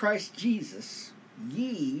now in Christ Jesus,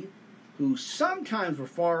 ye who sometimes were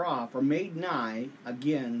far off are made nigh,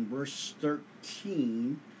 again in verse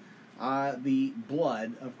 13, the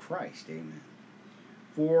blood of Christ, amen.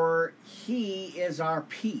 For he is our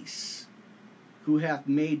peace, who hath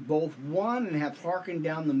made both one, and hath hearkened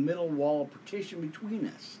down the middle wall of partition between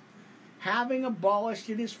us, having abolished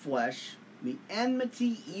in his flesh the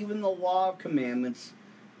enmity, even the law of commandments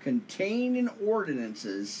contained in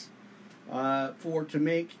ordinances, for to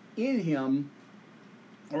make in him,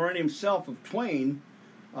 or in himself of twain,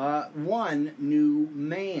 one new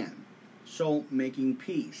man, so making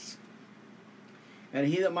peace. And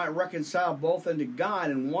he that might reconcile both unto God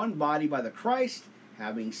in one body by the Christ,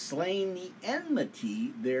 having slain the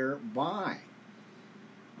enmity thereby.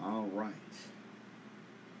 All right.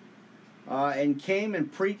 And came and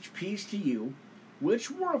preached peace to you, which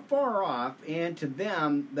were afar off, and to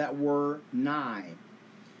them that were nigh.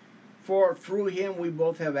 For through him we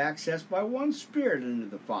both have access by one Spirit into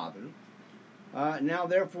the Father. Now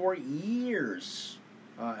therefore ye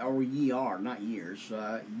are, not years,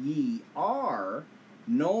 ye are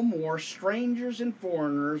no more strangers and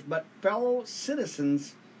foreigners, but fellow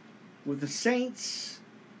citizens with the saints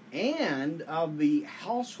and of the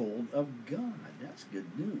household of God. That's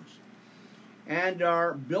good news. And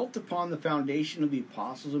are built upon the foundation of the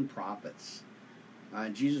apostles and prophets,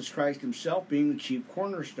 Jesus Christ himself being the chief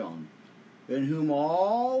cornerstone, in whom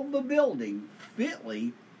all the building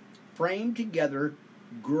fitly framed together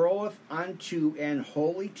groweth unto an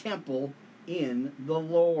holy temple in the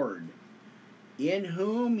Lord, in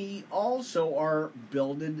whom ye also are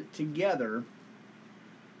builded together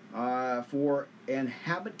for an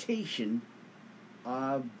habitation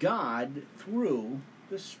of God through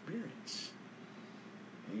the Spirit.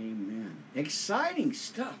 Amen. Exciting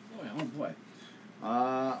stuff. Boy, oh boy.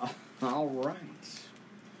 All right.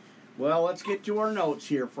 Well, let's get to our notes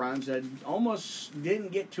here, friends. I almost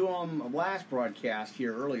didn't get to them last broadcast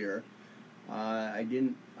here earlier. I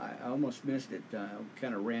almost missed it.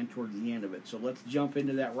 Kind of ran towards the end of it. So let's jump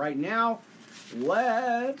into that right now.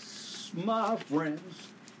 Let's, my friends.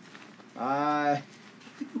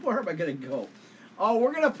 Where am I going to go? Oh,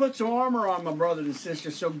 we're going to put some armor on, my brothers and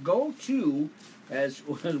sisters. So go to, as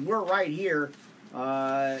we're right here,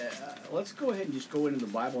 let's go ahead and just go into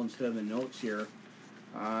the Bible instead of the notes here.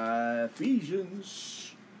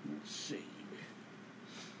 Ephesians, let's see.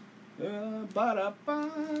 My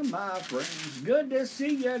friends. Good to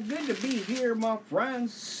see you. Good to be here, my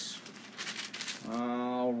friends.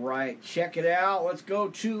 All right, check it out. Let's go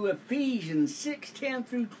to Ephesians 6:10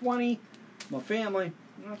 through 20. My family,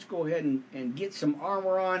 let's go ahead and get some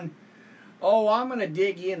armor on. Oh, I'm going to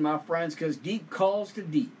dig in, my friends, because deep calls to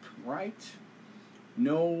deep, right?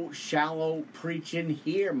 No shallow preaching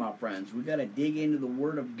here, my friends. We got to dig into the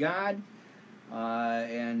Word of God.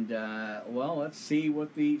 Well, let's see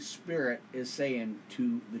what the Spirit is saying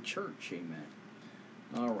to the church. Amen.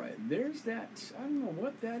 All right, there's that. I don't know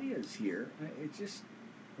what that is here. It's just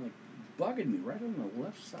like bugging me right on the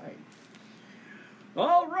left side.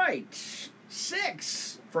 All right,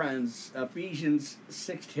 6, friends. Ephesians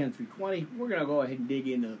 6:10 through 20. We're going to go ahead and dig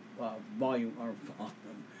into volume.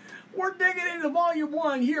 We're digging into volume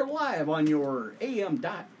 1 here live on your AM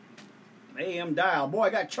dial. Boy, I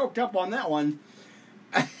got choked up on that one.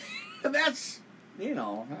 That's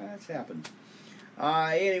happened.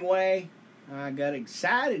 Anyway, I got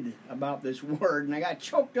excited about this word and I got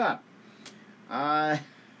choked up. On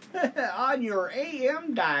your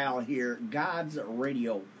AM dial here, God's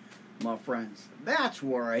radio, my friends. That's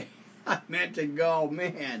where I meant to go,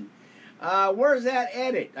 man. Where's that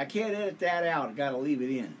edit? I can't edit that out. I got to leave it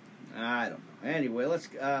in. I don't know. Anyway, let's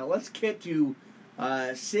get to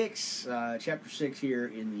chapter 6 here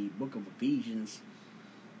in the book of Ephesians.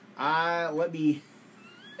 Let me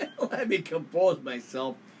compose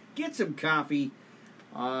myself, get some coffee,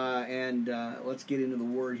 and let's get into the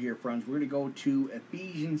word here, friends. We're going to go to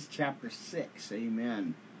Ephesians chapter 6.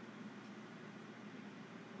 Amen.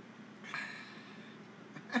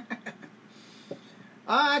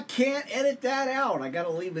 I can't edit that out. I got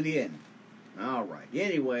to leave it in. All right.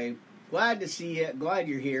 Anyway, glad to see you. Glad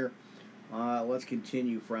you're here. Let's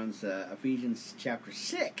continue, friends. Ephesians chapter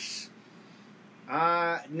 6.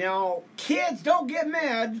 Now, kids, don't get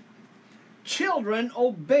mad. Children,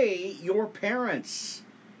 obey your parents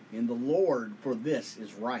in the Lord, for this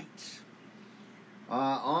is right.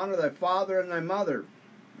 Honor thy father and thy mother,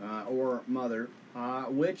 or mother,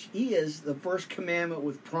 which is the first commandment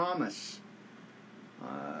with promise,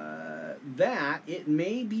 that it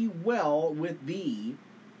may be well with thee,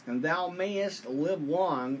 and thou mayest live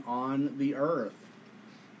long on the earth.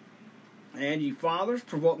 And ye fathers,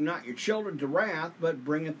 provoke not your children to wrath, but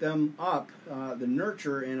bringeth them up the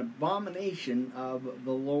nurture and abomination of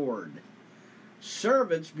the Lord.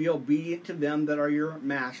 Servants, be obedient to them that are your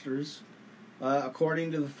masters,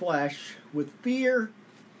 according to the flesh, with fear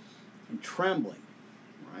and trembling,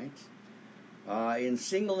 right? In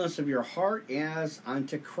singleness of your heart as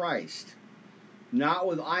unto Christ, not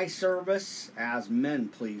with eye service as men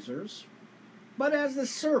pleasers, but as the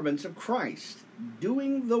servants of Christ,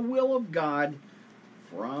 doing the will of God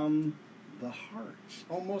from the heart.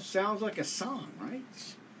 Almost sounds like a song,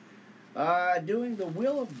 right? Doing the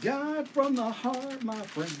will of God from the heart, my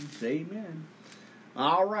friends. Amen.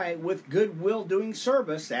 All right, with good will doing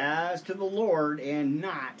service as to the Lord and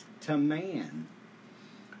not to man,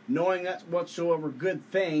 knowing that whatsoever good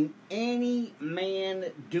thing any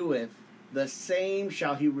man doeth, the same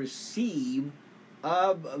shall he receive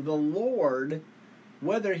of the Lord,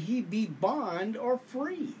 whether he be bond or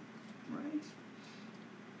free. Right?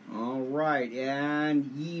 All right,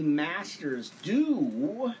 and ye masters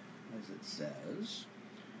do, as it says,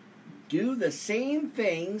 do the same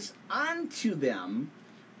things unto them,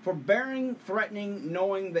 forbearing, threatening,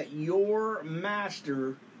 knowing that your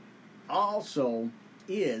master also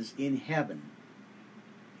is in heaven.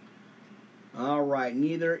 All right,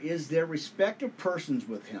 neither is there respect of persons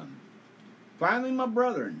with him. Finally, my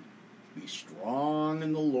brethren, be strong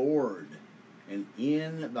in the Lord and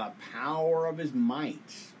in the power of his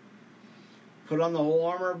might. Put on the whole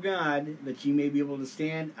armor of God, that ye may be able to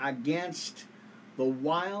stand against the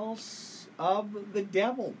wiles of the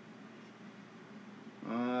devil.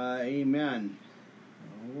 Amen.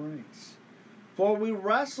 All right. For we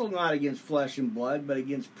wrestle not against flesh and blood, but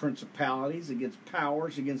against principalities, against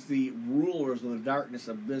powers, against the rulers of the darkness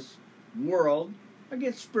of this world,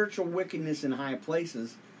 against spiritual wickedness in high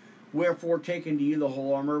places. Wherefore take unto you the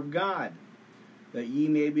whole armor of God, that ye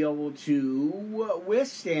may be able to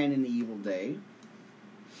withstand in the evil day.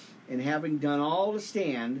 And having done all to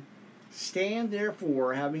stand, stand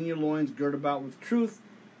therefore, having your loins girt about with truth,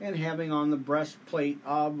 and having on the breastplate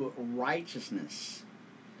of righteousness.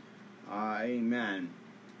 Amen.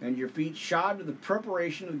 And your feet shod with the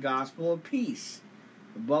preparation of the gospel of peace.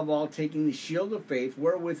 Above all, taking the shield of faith,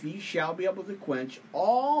 wherewith ye shall be able to quench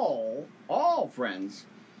all friends,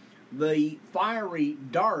 the fiery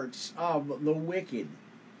darts of the wicked.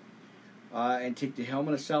 And take the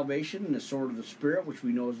helmet of salvation and the sword of the Spirit, which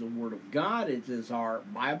we know is the Word of God. It is our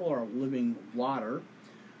Bible, our living water.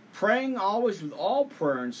 Praying always with all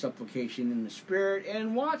prayer and supplication in the Spirit,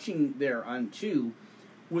 and watching thereunto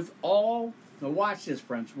with all, now watch this,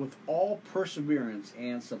 friends, with all perseverance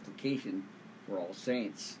and supplication for all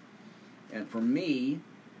saints. And for me,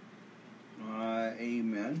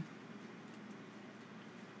 amen.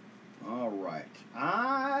 All right.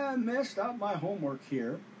 I messed up my homework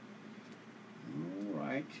here. All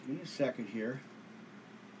right. Give me a second here.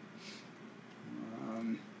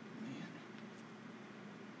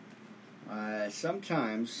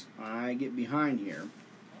 Sometimes I get behind here.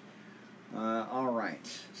 All right.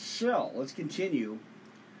 So, let's continue.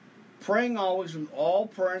 Praying always with all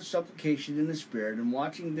prayer and supplication in the Spirit, and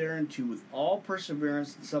watching thereunto with all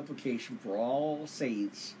perseverance and supplication for all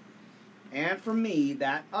saints. And for me,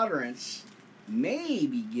 that utterance may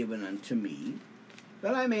be given unto me,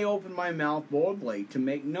 that I may open my mouth boldly to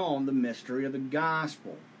make known the mystery of the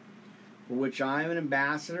gospel, for which I am an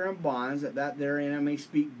ambassador in bonds, that therein I may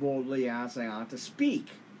speak boldly as I ought to speak.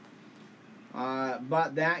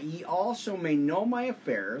 But that ye also may know my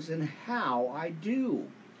affairs and how I do.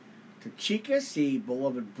 Tychicus, a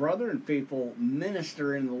beloved brother and faithful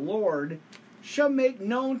minister in the Lord, shall make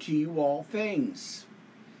known to you all things,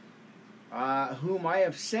 whom I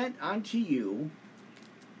have sent unto you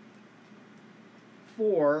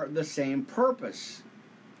for the same purpose,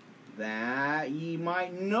 that ye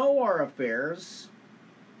might know our affairs,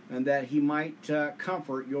 and that he might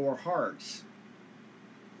comfort your hearts.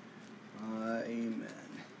 Amen.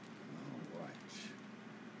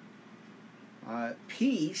 All right.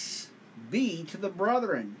 Peace be to the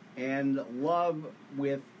brethren, and love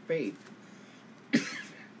with faith.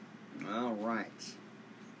 All right.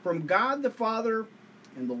 From God the Father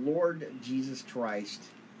and the Lord Jesus Christ,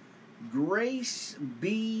 grace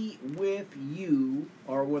be with you,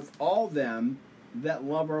 or with all them that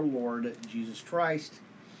love our Lord Jesus Christ,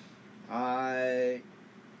 in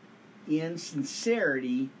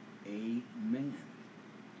sincerity. Amen.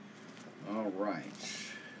 All right.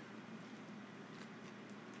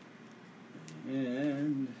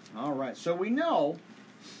 And, all right. So we know,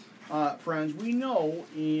 friends, we know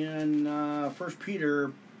in 1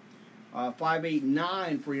 Peter 5, 8,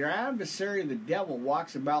 9, for your adversary the devil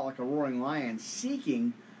walks about like a roaring lion,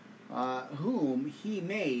 seeking whom he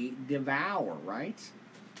may devour, right?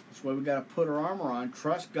 That's why we got to put our armor on,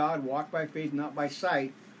 trust God, walk by faith, not by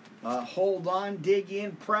sight, hold on, dig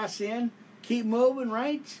in, press in, keep moving,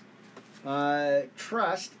 right?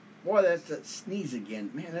 Trust. Boy, that's that sneeze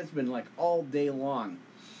again. Man, that's been like all day long.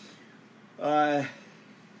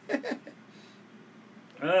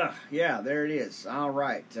 Yeah, there it is. All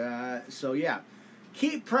right. So, yeah.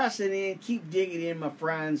 Keep pressing in. Keep digging in, my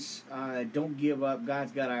friends. Don't give up.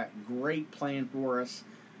 God's got a great plan for us.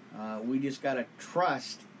 We just got to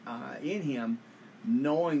trust in Him,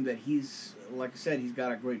 knowing that He's, like I said, He's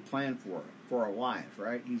got a great plan for our lives,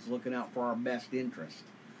 right? He's looking out for our best interest.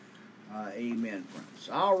 Amen, friends.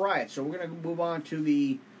 All right. So, we're going to move on to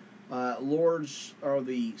the Lord's, or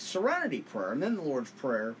the Serenity Prayer, and then the Lord's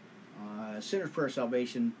Prayer. Sinner's Prayer of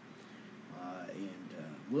Salvation, and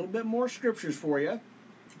a little bit more scriptures for you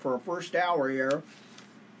for our first hour here.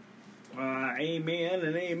 Amen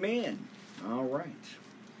and amen. All right.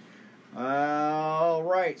 All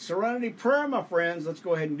right, serenity prayer, my friends. Let's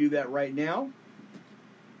go ahead and do that right now.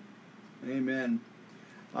 Amen.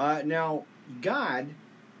 Now, God,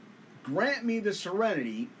 grant me the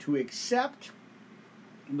serenity to accept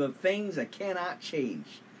the things I cannot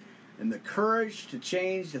change, and the courage to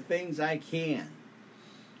change the things I can.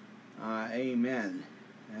 Amen.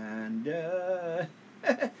 And the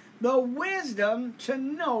wisdom to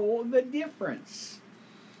know the difference.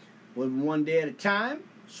 Living one day at a time.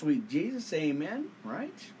 Sweet Jesus, amen.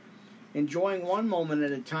 Right? Enjoying one moment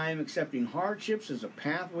at a time, accepting hardships as a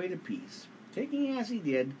pathway to peace. Taking as he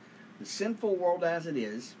did the sinful world as it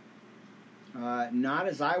is, not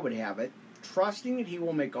as I would have it. Trusting that he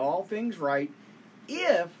will make all things right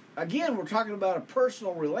if, again, we're talking about a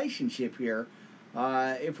personal relationship here,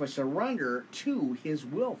 if we surrender to his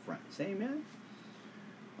will, friends. Amen?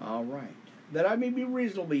 All right. That I may be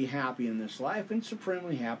reasonably happy in this life and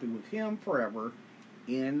supremely happy with him forever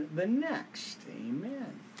in the next.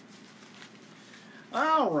 Amen.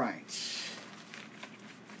 All right.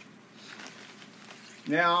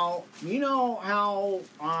 Now, you know how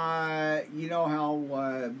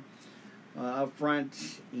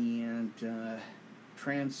upfront and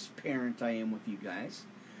transparent I am with you guys.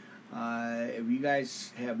 If you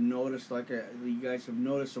guys have noticed, you guys have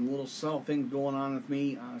noticed some little subtle things going on with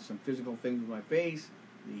me, some physical things with my face,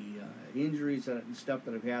 the injuries and stuff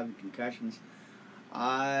that I've had, the concussions.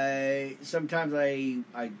 Sometimes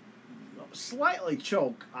I slightly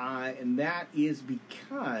choke, and that is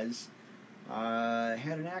because I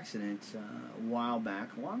had an accident a while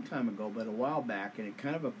back, a long time ago, but a while back, and it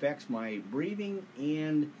kind of affects my breathing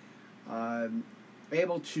and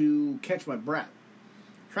able to catch my breath.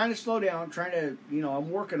 Trying to slow down, I'm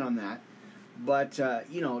working on that. But,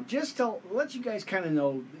 just to let you guys kind of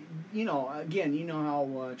know, again, you know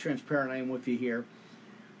how transparent I am with you here.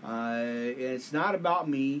 It's not about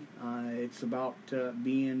me. It's about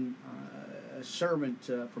being a servant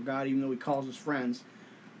for God, even though he calls us friends.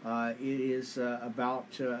 It is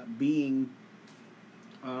about being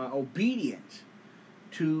obedient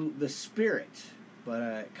to the Spirit. But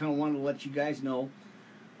I kind of wanted to let you guys know.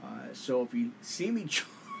 So if you see me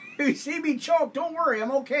choke, don't worry,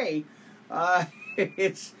 I'm okay.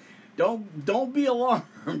 It's don't be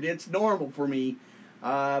alarmed. It's normal for me.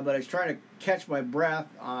 But I was trying to catch my breath.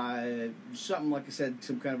 Something, like I said,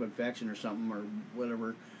 some kind of infection or something or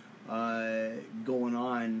whatever going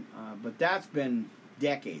on. But that's been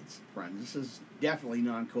decades, friends. This is definitely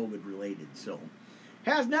non-COVID related. So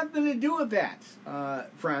has nothing to do with that,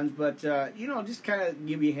 friends. But, just kind of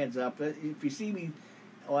give you a heads up. If you see me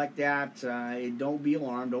like that, don't be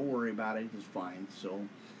alarmed. Don't worry about it. It's fine. So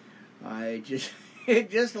just a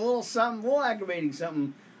little something, a little aggravating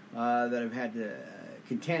something that I've had to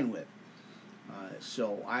contend with.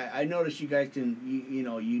 So I notice you guys can,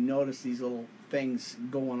 you notice these little things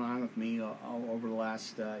going on with me all over the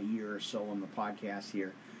last year or so on the podcast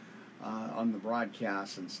here, on the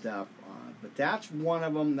broadcast and stuff. But that's one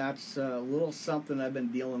of them. That's a little something I've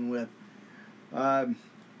been dealing with, along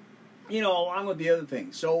with the other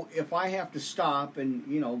things. So if I have to stop and,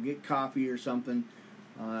 get coffee or something,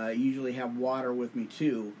 I usually have water with me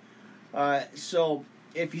too. So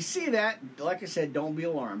if you see that, like I said, don't be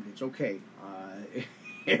alarmed. It's okay.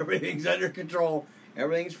 Everything's under control.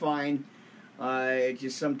 Everything's fine. It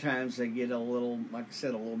just sometimes I get a little, like I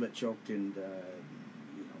said, a little bit choked and,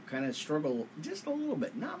 kind of struggle just a little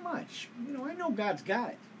bit. Not much. I know God's got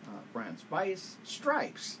it, friends. By his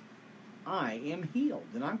stripes, I am healed.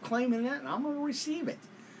 And I'm claiming that, and I'm going to receive it.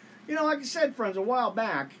 Like I said, friends, a while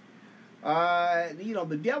back,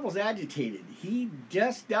 the devil's agitated. He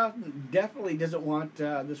just definitely doesn't want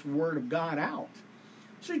this word of God out.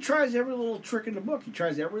 So he tries every little trick in the book. He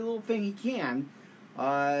tries every little thing he can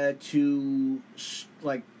to,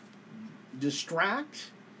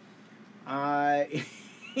 distract, and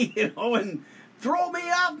throw me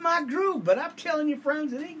off my groove. But I'm telling you,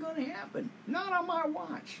 friends, it ain't going to happen. Not on my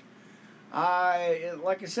watch.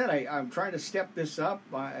 Like I said, I'm trying to step this up.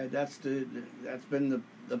 That's been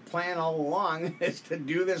the plan all along, is to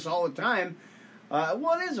do this all the time.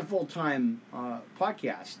 It is a full-time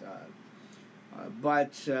podcast.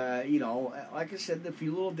 But like I said, a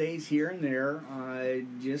few little days here and there,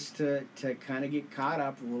 just to kind of get caught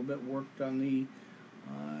up a little bit, worked on the,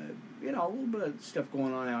 a little bit of stuff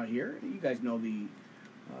going on out here. You guys know the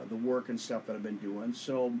work and stuff that I've been doing.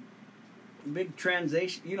 So, big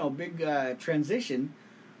transition,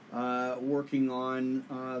 working on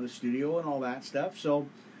the studio and all that stuff. So,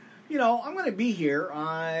 I'm going to be here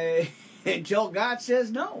until God says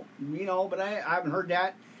no, but I haven't heard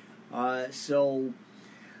that. I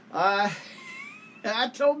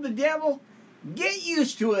told the devil, get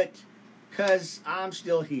used to it. because I'm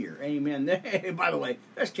still here. Amen. Hey, by the way,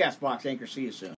 that's Castbox Anchor. See you soon.